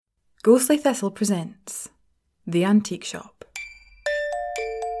Ghostly Thistle presents The Antique Shop.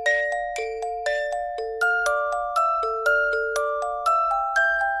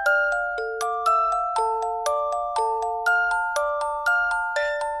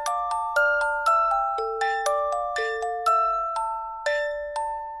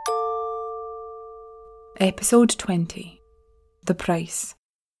 Episode 20. The Price.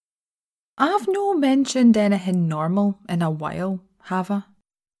 I've no mentioned anything normal in a while, have I?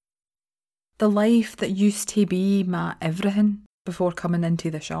 The life that used to be my everything before coming into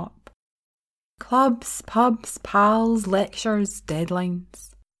the shop. Clubs, pubs, pals, lectures,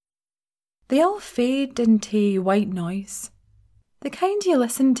 deadlines. They all fade into white noise. The kind you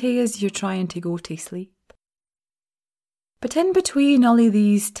listen to as you're trying to go to sleep. But in between all of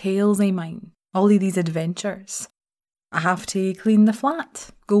these tales of mine, all of these adventures, I have to clean the flat,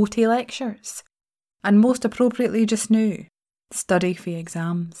 go to lectures, and most appropriately just now, study for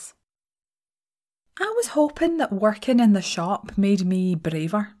exams. I was hoping that working in the shop made me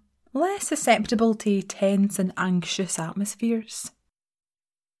braver, less susceptible to tense and anxious atmospheres.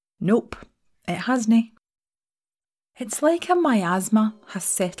 Nope, it hasn't. It's like a miasma has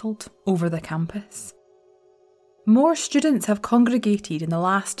settled over the campus. More students have congregated in the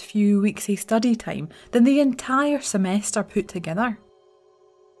last few weeks of study time than the entire semester put together.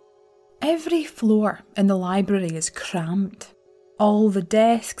 Every floor in the library is crammed. All the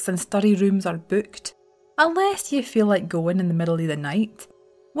desks and study rooms are booked, unless you feel like going in the middle of the night,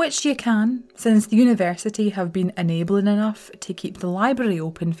 which you can, since the university have been enabling enough to keep the library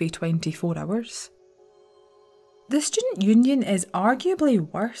open for 24 hours. The student union is arguably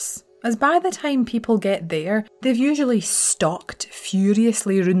worse, as by the time people get there, they've usually stalked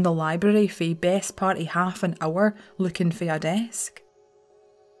furiously round the library for best part of half an hour looking for a desk.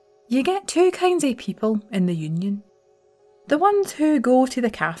 You get two kinds of people in the union. The ones who go to the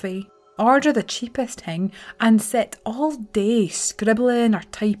cafe, order the cheapest thing, and sit all day scribbling or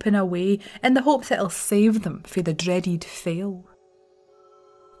typing away in the hopes it'll save them for the dreaded fail.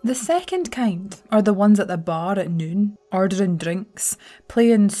 The second kind are the ones at the bar at noon, ordering drinks,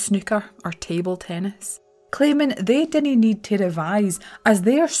 playing snooker or table tennis, claiming they didn't need to revise as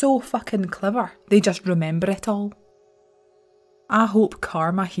they're so fucking clever they just remember it all. I hope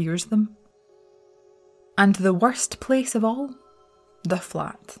karma hears them. And the worst place of all? The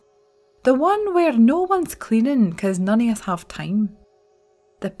flat. The one where no one's cleaning because none of us have time.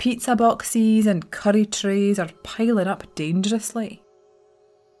 The pizza boxes and curry trays are piling up dangerously.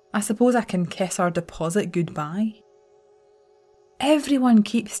 I suppose I can kiss our deposit goodbye. Everyone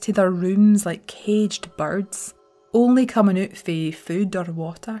keeps to their rooms like caged birds, only coming out for food or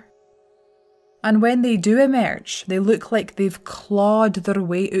water. And when they do emerge, they look like they've clawed their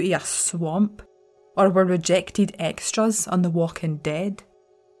way out of a swamp, or were rejected extras on The Walking Dead.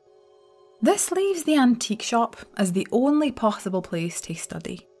 This leaves the antique shop as the only possible place to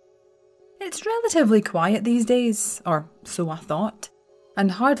study. It's relatively quiet these days, or so I thought,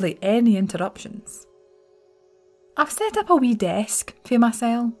 and hardly any interruptions. I've set up a wee desk for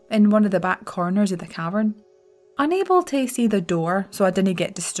myself in one of the back corners of the cavern, unable to see the door so I didn't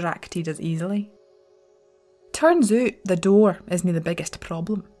get distracted as easily. Turns out the door isn't the biggest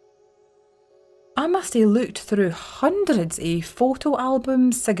problem. I must have looked through hundreds of photo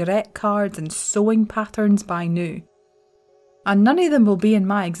albums, cigarette cards and sewing patterns by now, and none of them will be in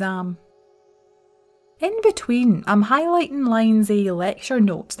my exam. In between, I'm highlighting lines of lecture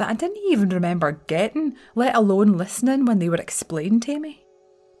notes that I didn't even remember getting, let alone listening when they were explained to me.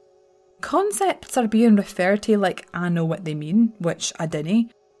 Concepts are being referred to like I know what they mean, which I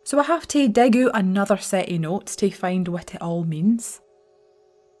didn't, so I have to dig out another set of notes to find what it all means.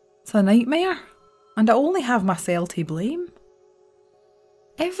 It's a nightmare, and I only have myself to blame.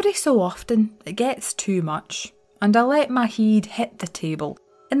 Every so often, it gets too much, and I let my head hit the table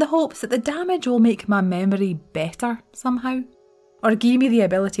in the hopes that the damage will make my memory better somehow, or give me the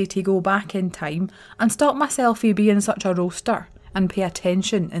ability to go back in time and stop myself from being such a roaster and pay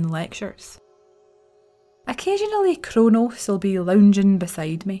attention in lectures. Occasionally Kronos will be lounging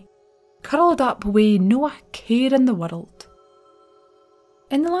beside me, curled up with no care in the world.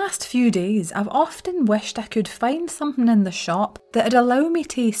 In the last few days, I've often wished I could find something in the shop that'd allow me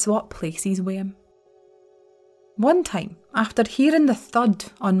to swap places with him. One time, after hearing the thud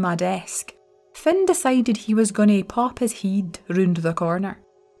on my desk, Finn decided he was going to pop his head round the corner.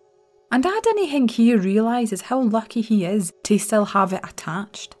 And I didn't think he realises how lucky he is to still have it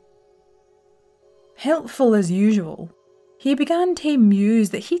attached. Helpful as usual, he began to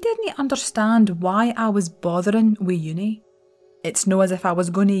muse that he didn't understand why I was bothering with uni. It's no as if I was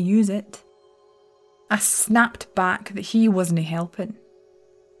going to use it. I snapped back that he wasn't helping.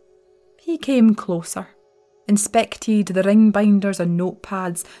 He came closer, inspected the ring binders and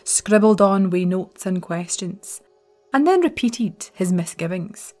notepads, scribbled on wi' notes and questions, and then repeated his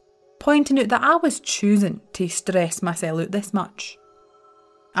misgivings, pointing out that I was choosing to stress myself out this much.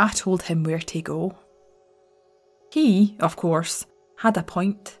 I told him where to go. He, of course, had a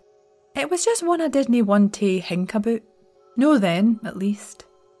point. It was just one I didn't want to think about. No then, at least.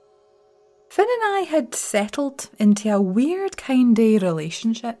 Finn and I had settled into a weird kind of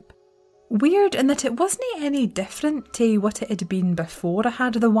relationship. Weird in that it wasn't any different to what it had been before I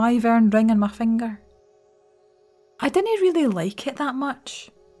had the wyvern ring on my finger. I didn't really like it that much,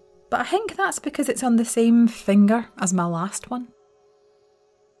 but I think that's because it's on the same finger as my last one.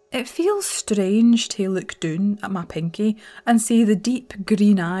 It feels strange to look down at my pinky and see the deep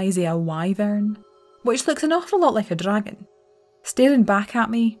green eyes of a wyvern, which looks an awful lot like a dragon, staring back at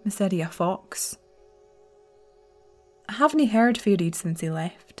me instead of a fox. I haven't heard fae Reed since he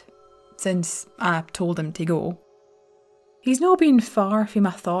left, since I told him to go. He's not been far from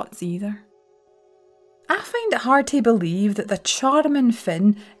my thoughts either. I find it hard to believe that the charming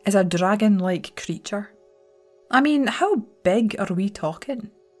Finn is a dragon-like creature. I mean, how big are we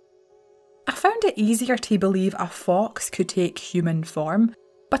talking? I found it easier to believe a fox could take human form,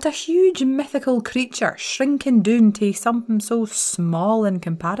 but a huge mythical creature shrinking down to something so small in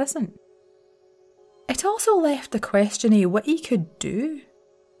comparison. It also left the question of what he could do.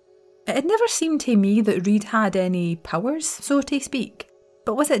 It had never seemed to me that Reed had any powers, so to speak,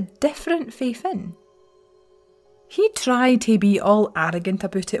 but was it different fae Finn? He tried to be all arrogant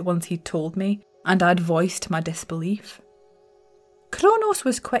about it once he'd told me, and I'd voiced my disbelief. Kronos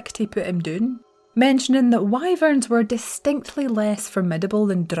was quick to put him down, mentioning that wyverns were distinctly less formidable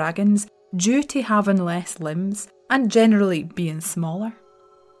than dragons due to having less limbs and generally being smaller.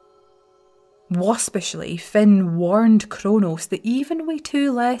 Waspishly, Finn warned Kronos that even with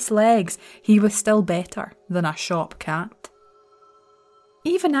 2 less legs, he was still better than a shop cat.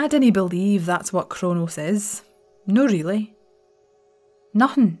 Even I didn't believe that's what Kronos is. No really.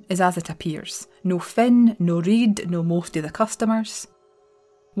 Nothing is as it appears. No Finn, no Reed, no most of the customers.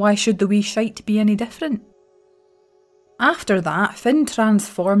 Why should the wee shite be any different? After that, Finn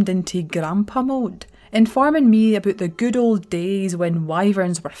transformed into grandpa mode, informing me about the good old days when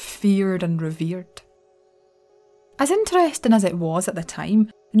wyverns were feared and revered. As interesting as it was at the time,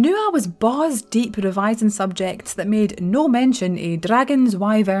 I knew I was balls deep revising subjects that made no mention of dragons,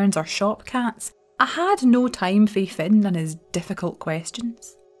 wyverns or shop cats. I had no time for Finn and his difficult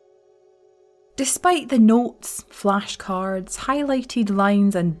questions. Despite the notes, flashcards, highlighted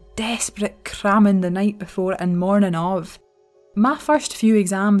lines and desperate cramming the night before and morning of, my first few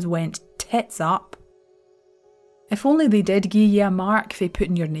exams went tits up. If only they did give you a mark for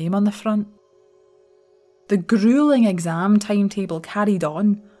putting your name on the front. The gruelling exam timetable carried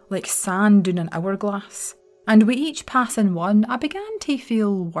on like sand down an hourglass, and with each passing one I began to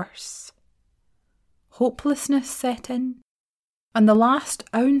feel worse. Hopelessness set in, and the last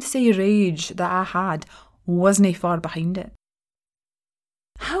ounce of rage that I had wasn't far behind it.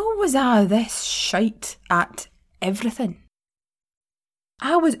 How was I this shite at everything?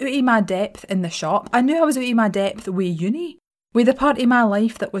 I was out of my depth in the shop. I knew I was out of my depth with uni, with the part of my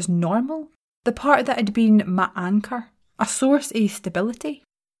life that was normal, the part that had been my anchor, a source of stability.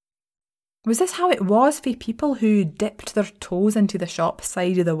 Was this how it was for people who dipped their toes into the shop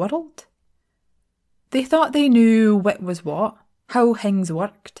side of the world? They thought they knew what was what, how things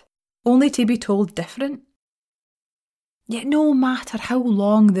worked, only to be told different. Yet no matter how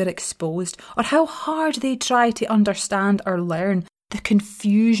long they're exposed, or how hard they try to understand or learn, the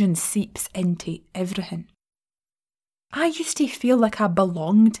confusion seeps into everything. I used to feel like I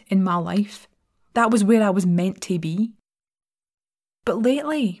belonged in my life. That was where I was meant to be. But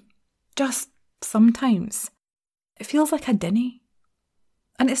lately, just sometimes, it feels like I didn't.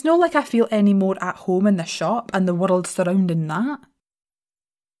 And it's not like I feel any more at home in the shop and the world surrounding that.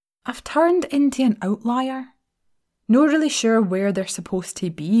 I've turned into an outlier. Not really sure where they're supposed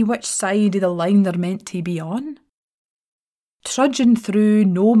to be, which side of the line they're meant to be on. Trudging through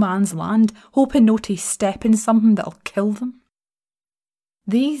no man's land, hoping not to step in something that'll kill them.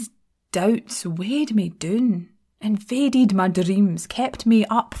 These doubts weighed me down, invaded my dreams, kept me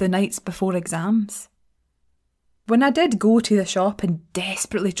up the nights before exams. When I did go to the shop and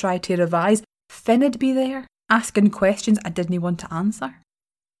desperately try to revise, Finn'd be there, asking questions I didn't want to answer.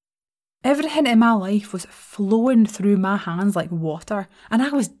 Everything in my life was flowing through my hands like water, and I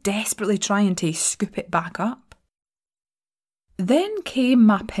was desperately trying to scoop it back up. Then came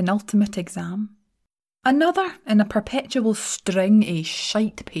my penultimate exam. Another in a perpetual string of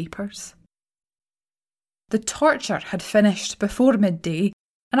shite papers. The torture had finished before midday,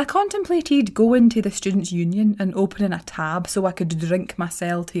 And I contemplated going to the Students' Union and opening a tab so I could drink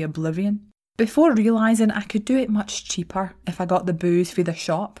myself to oblivion, before realising I could do it much cheaper if I got the booze for the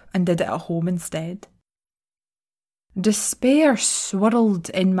shop and did it at home instead. Despair swirled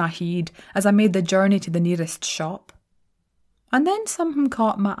in my head as I made the journey to the nearest shop. And then something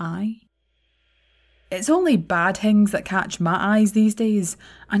caught my eye. It's only bad things that catch my eyes these days,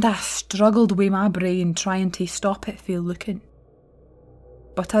 and I struggled with my brain trying to stop it from looking.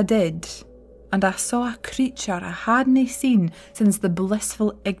 But I did, and I saw a creature I hadn't seen since the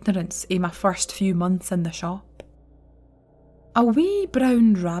blissful ignorance of my first few months in the shop. A wee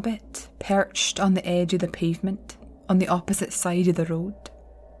brown rabbit perched on the edge of the pavement, on the opposite side of the road.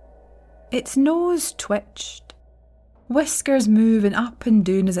 Its nose twitched, whiskers moving up and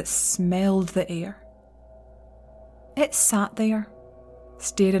down as it smelled the air. It sat there,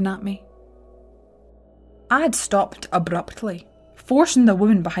 staring at me. I'd stopped abruptly, forcing the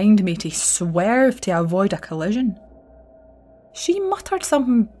woman behind me to swerve to avoid a collision. She muttered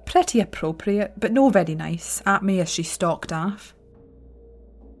something pretty appropriate, but no very nice, at me as she stalked off.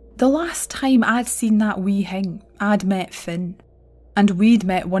 The last time I'd seen that wee thing, I'd met Finn, and we'd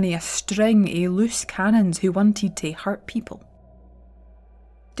met one of a string of loose cannons who wanted to hurt people.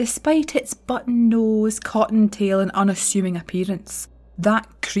 Despite its button nose, cotton tail and unassuming appearance,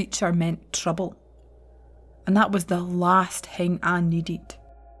 that creature meant trouble. And that was the last thing I needed.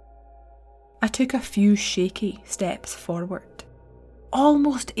 I took a few shaky steps forward,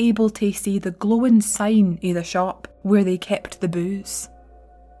 almost able to see the glowing sign of the shop where they kept the booze.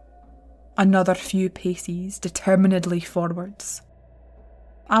 Another few paces determinedly forwards.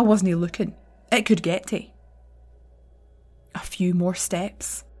 I wasn't looking, it could get to. A few more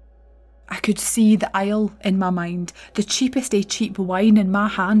steps. I could see the aisle in my mind, the cheapest of cheap wine in my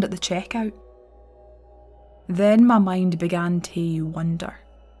hand at the checkout. Then my mind began to wander.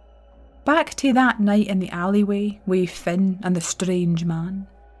 Back to that night in the alleyway with Finn and the strange man,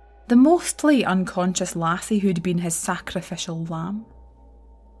 the mostly unconscious lassie who'd been his sacrificial lamb.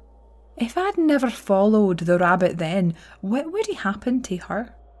 If I'd never followed the rabbit then, what would have happened to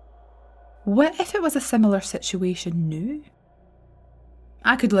her? What if it was a similar situation now?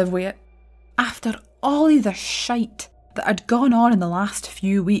 I could live with it. After all of the shite that had gone on in the last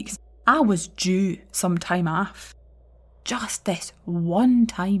few weeks, I was due some time off. Just this one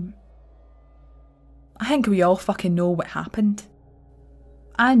time. I think we all fucking know what happened.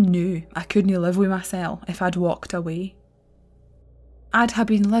 I knew I couldn't live with myself if I'd walked away. I'd have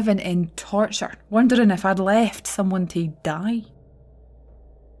been living in torture, wondering if I'd left someone to die.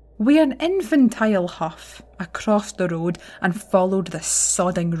 With an infantile huff, I crossed the road and followed the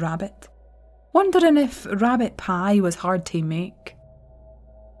sodding rabbit, wondering if rabbit pie was hard to make.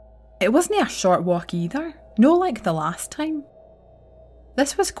 It wasn't a short walk either, no like the last time.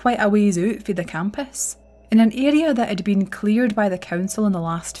 This was quite a ways out for the campus, in an area that had been cleared by the council in the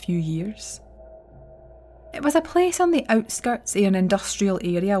last few years. It was a place on the outskirts of an industrial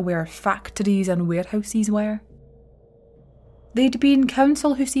area where factories and warehouses were. They'd been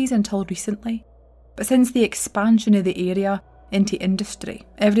council houses until recently, but since the expansion of the area into industry,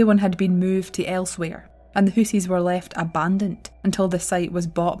 everyone had been moved to elsewhere, and the houses were left abandoned until the site was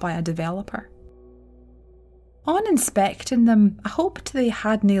bought by a developer. On inspecting them, I hoped they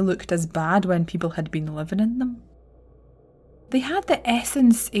hadn't looked as bad when people had been living in them. They had the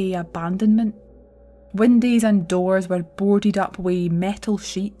essence of abandonment. Windows and doors were boarded up with metal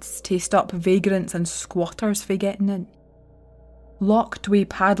sheets to stop vagrants and squatters from getting in. Locked with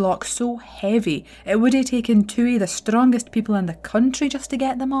padlocks so heavy it would have taken two of the strongest people in the country just to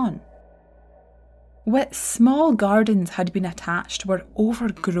get them on. What small gardens had been attached were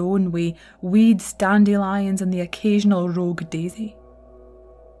overgrown with weeds, dandelions and the occasional rogue daisy.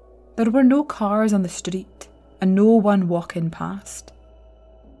 There were no cars on the street and no one walking past.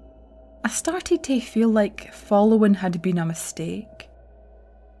 I started to feel like following had been a mistake.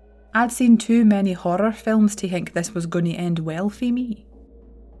 I'd seen too many horror films to think this was going to end well for me.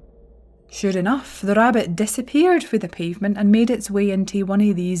 Sure enough, the rabbit disappeared from the pavement and made its way into one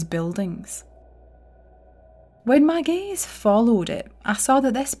of these buildings. When my gaze followed it, I saw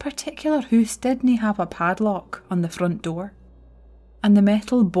that this particular house didn't have a padlock on the front door, and the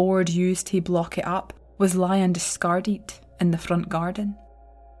metal board used to block it up was lying discarded in the front garden.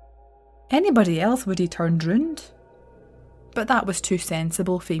 Anybody else would have turned round, but that was too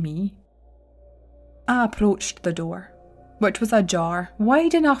sensible for me. I approached the door, which was ajar,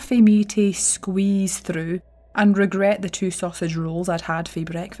 wide enough for me to squeeze through and regret the 2 sausage rolls I'd had for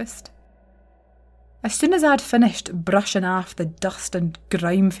breakfast. As soon as I'd finished brushing off the dust and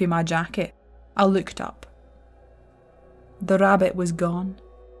grime from my jacket, I looked up. The rabbit was gone,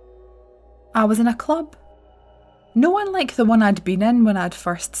 I was in a club. No unlike the one I'd been in when I'd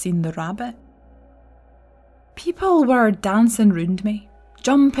first seen the rabbit. People were dancing round me,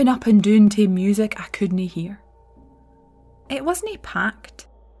 jumping up and down to music I couldn't hear. It wasn't packed,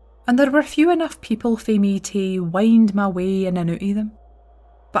 and there were few enough people for me to wind my way in and out of them.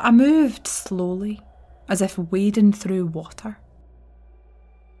 But I moved slowly, as if wading through water.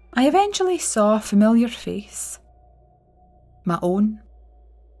 I eventually saw a familiar face. My own.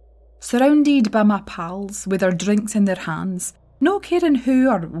 Surrounded by my pals with their drinks in their hands, no caring who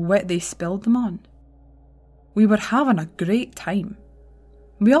or what they spilled them on. We were having a great time.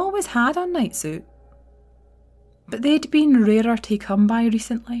 We always had on nights out. But they'd been rarer to come by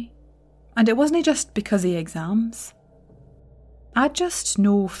recently, and it wasn't just because of exams. I just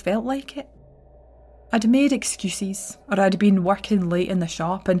felt like it. I'd made excuses, or I'd been working late in the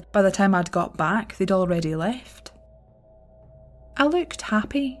shop, and by the time I'd got back, they'd already left. I looked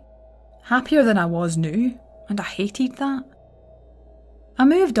happy, happier than I was now, and I hated that. I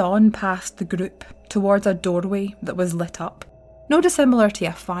moved on past the group towards a doorway that was lit up, no dissimilar to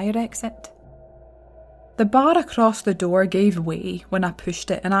a fire exit. The bar across the door gave way when I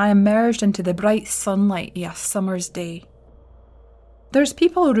pushed it, and I emerged into the bright sunlight of a summer's day. There's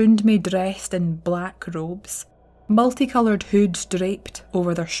people around me dressed in black robes, multicoloured hoods draped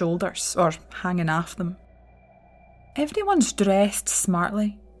over their shoulders or hanging off them. Everyone's dressed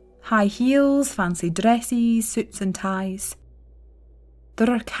smartly. High heels, fancy dresses, suits and ties. There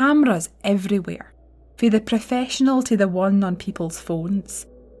are cameras everywhere, from the professional to the one on people's phones,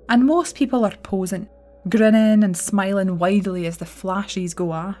 and most people are posing, grinning and smiling widely as the flashes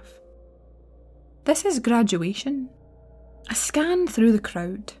go off. This is graduation. I scan through the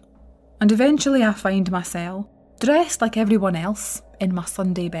crowd, and eventually I find myself, dressed like everyone else, in my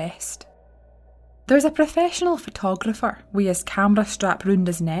Sunday best. There's a professional photographer with his camera strapped round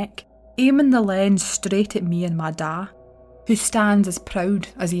his neck, aiming the lens straight at me and my da, who stands as proud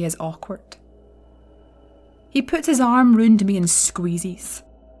as he is awkward. He puts his arm round me and squeezes,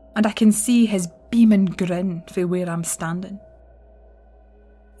 and I can see his beaming grin from where I'm standing.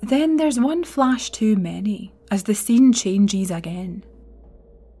 Then there's one flash too many as the scene changes again.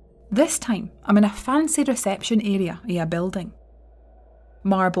 This time I'm in a fancy reception area of a building.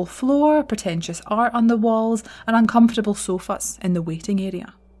 Marble floor, pretentious art on the walls, and uncomfortable sofas in the waiting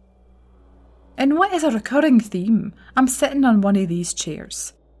area. In what is a recurring theme, I'm sitting on one of these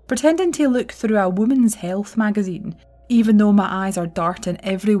chairs, pretending to look through a woman's health magazine, even though my eyes are darting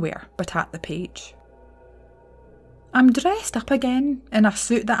everywhere but at the page. I'm dressed up again in a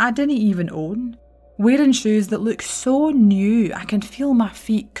suit that I didn't even own, wearing shoes that look so new I can feel my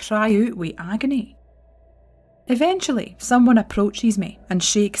feet cry out with agony. Eventually, someone approaches me and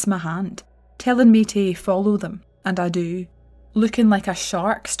shakes my hand, telling me to follow them, and I do, looking like a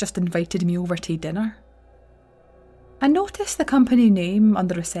shark's just invited me over to dinner. I notice the company name on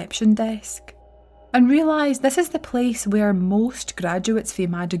the reception desk and realise this is the place where most graduates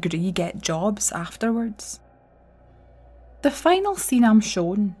from my degree get jobs afterwards. The final scene I'm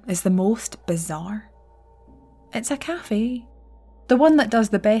shown is the most bizarre. It's a cafe, the one that does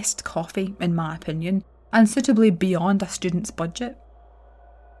the best coffee, in my opinion, and suitably beyond a student's budget.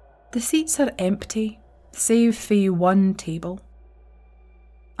 The seats are empty, save for one table.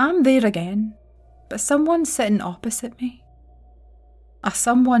 I'm there again, but someone's sitting opposite me. A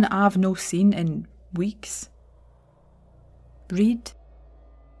someone I've no seen in weeks. Reid.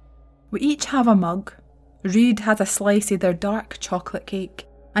 We each have a mug. Reid has a slice of their dark chocolate cake,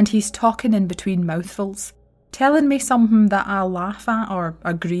 and he's talking in between mouthfuls, telling me something that I laugh at or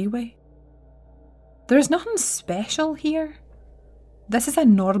agree with. There's nothing special here. This is a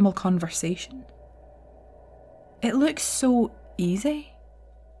normal conversation. It looks so easy.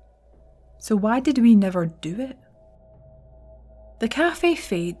 So why did we never do it? The cafe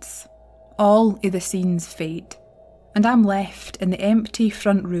fades. All of the scenes fade. And I'm left in the empty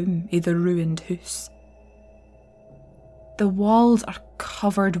front room of the ruined house. The walls are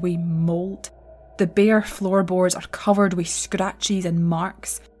covered with mould. The bare floorboards are covered with scratches and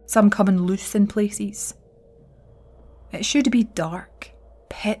marks, some coming loose in places. It should be dark,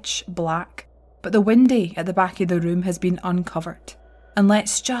 pitch black, but the window at the back of the room has been uncovered and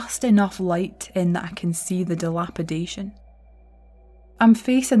lets just enough light in that I can see the dilapidation. I'm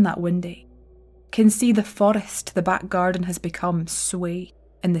facing that window, can see the forest the back garden has become sway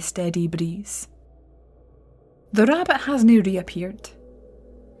in the steady breeze. The rabbit hasn't reappeared,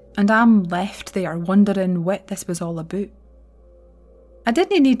 and I'm left there wondering what this was all about. I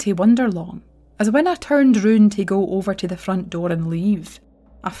didn't need to wonder long, as when I turned round to go over to the front door and leave,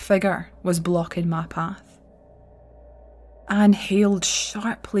 a figure was blocking my path. I inhaled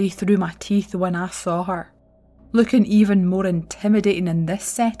sharply through my teeth when I saw her, looking even more intimidating in this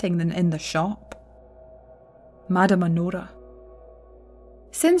setting than in the shop. Madame Honora.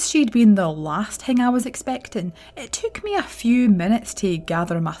 Since she'd been the last thing I was expecting, it took me a few minutes to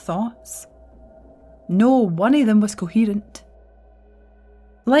gather my thoughts. No one of them was coherent.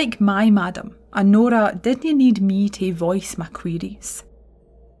 Like my madam, Honora didn't need me to voice my queries.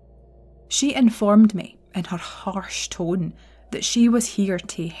 She informed me, in her harsh tone, that she was here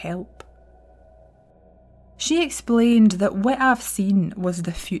to help. She explained that what I've seen was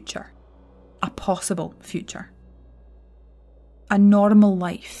the future, a possible future. A normal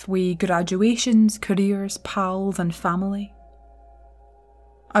life with graduations, careers, pals and family.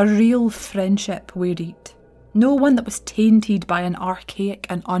 A real friendship we read, no one that was tainted by an archaic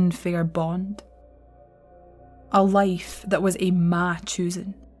and unfair bond. A life that was a my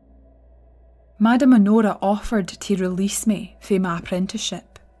choosing. Madame Honora offered to release me from my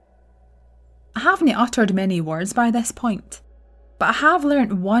apprenticeship. I haven't uttered many words by this point, but I have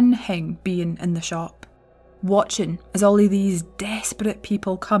learnt one thing being in the shop, watching as all of these desperate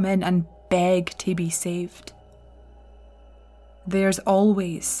people come in and beg to be saved. There's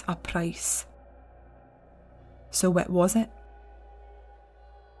always a price. So what was it?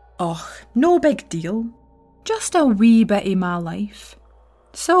 Och, no big deal. Just a wee bit of my life.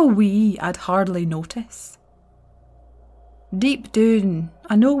 So wee I'd hardly notice. Deep down,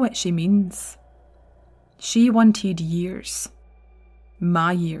 I know what she means. She wanted years.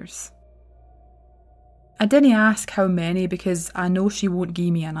 My years. I didn't ask how many because I know she won't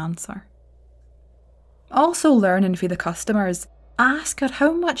give me an answer. Also learning for the customers, ask her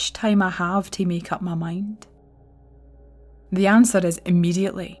how much time I have to make up my mind. The answer is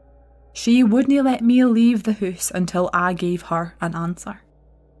immediately. She wouldn't let me leave the house until I gave her an answer.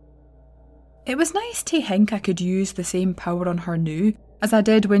 It was nice to think I could use the same power on her now as I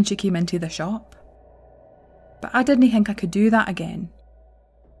did when she came into the shop. But I didn't think I could do that again.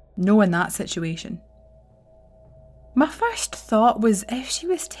 No, in that situation. My first thought was if she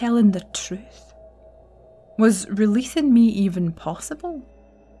was telling the truth. Was releasing me even possible?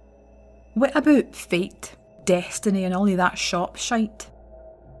 What about fate, destiny and all of that shop shite?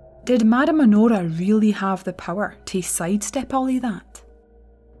 Did Madame Honora really have the power to sidestep all of that?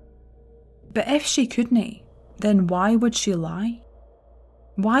 But if she couldn't, then why would she lie?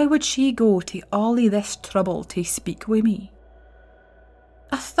 Why would she go to all of this trouble to speak with me?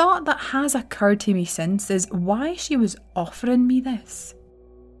 A thought that has occurred to me since is why she was offering me this.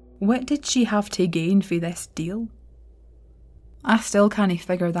 What did she have to gain for this deal? I still can't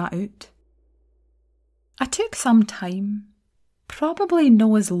figure that out. I took some time, probably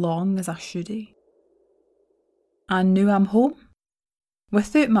no as long as I should. And now I'm home,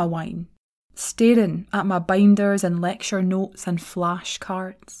 without my wine, staring at my binders and lecture notes and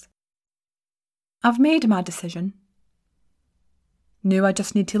flashcards. I've made my decision. Now I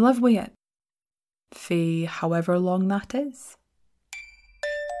just need to live with it, for however long that is.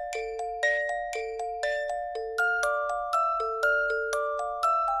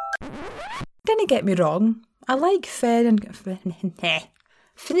 Didn't get me wrong, I like There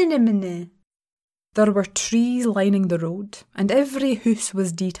were trees lining the road, and every house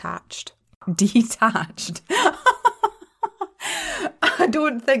was detached. Detached? I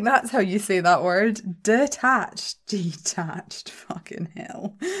don't think that's how you say that word. Detached. Detached. Fucking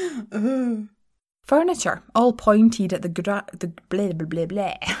hell. Ugh. Furniture, all pointed at the blah blah blah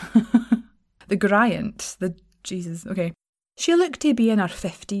blah. The Gryant. Jesus, okay. She looked to be in her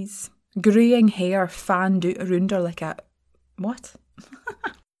 50s. Greying hair fanned out around her like a... What?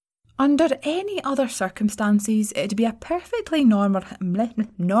 Under any other circumstances, it'd be a perfectly normal...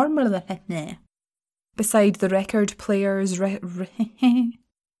 Beside the record players... It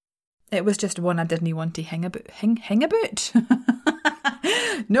was just one I didn't want to hang about. Hang about?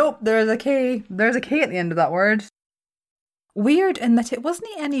 Nope, there's a K. There's a K at the end of that word. Weird in that it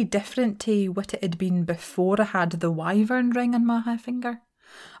wasn't any different to what it had been before I had the wyvern ring on my finger.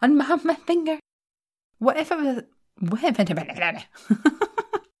 On my finger. What if it was...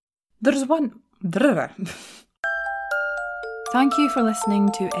 There's one... Thank you for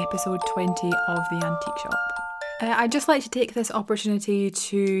listening to episode 20 of The Antique Shop. I'd just like to take this opportunity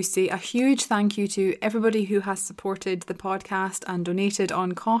to say a huge thank you to everybody who has supported the podcast and donated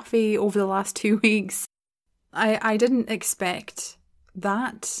on Ko-fi over the last 2 weeks. I didn't expect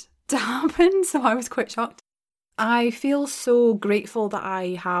that to happen, so I was quite shocked. I feel so grateful that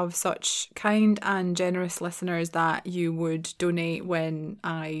I have such kind and generous listeners that you would donate when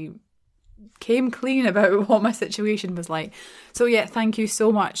I came clean about what my situation was like. So yeah, thank you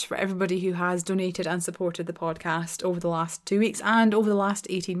so much for everybody who has donated and supported the podcast over the last 2 weeks and over the last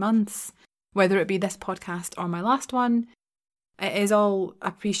 18 months, whether it be this podcast or my last one. It is all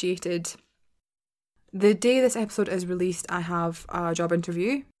appreciated. The day this episode is released, I have a job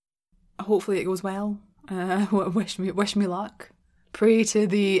interview. Hopefully it goes well. Wish me luck. Pray to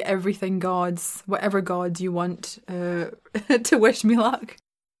the everything gods, whatever gods you want to wish me luck.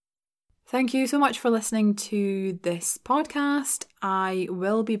 Thank you so much for listening to this podcast. I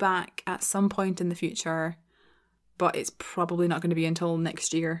will be back at some point in the future, but it's probably not going to be until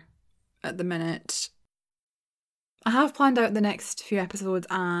next year at the minute. I have planned out the next few episodes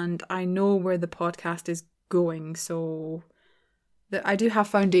and I know where the podcast is going, so that I do have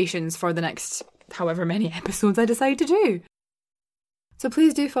foundations for the next however many episodes I decide to do. So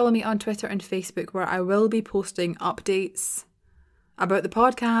please do follow me on Twitter and Facebook, where I will be posting updates about the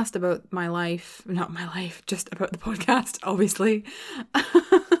podcast, about my life. Not my life, just about the podcast, obviously.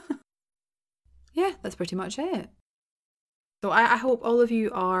 Yeah, that's pretty much it. So I hope all of you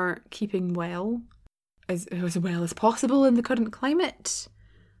are keeping well as well as possible in the current climate.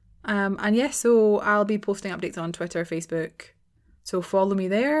 And yeah, so I'll be posting updates on Twitter, Facebook. So follow me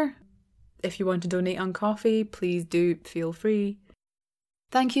there. If you want to donate on Ko-fi, please do feel free.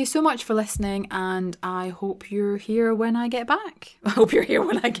 Thank you so much for listening, and I hope you're here when I get back. I hope you're here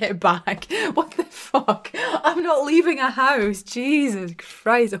when I get back. What the fuck? I'm not leaving a house. Jesus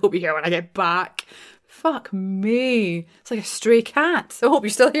Christ, I hope you're here when I get back. Fuck me. It's like a stray cat. I hope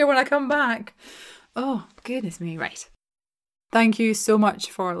you're still here when I come back. Oh, goodness me. Right. Thank you so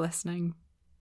much for listening.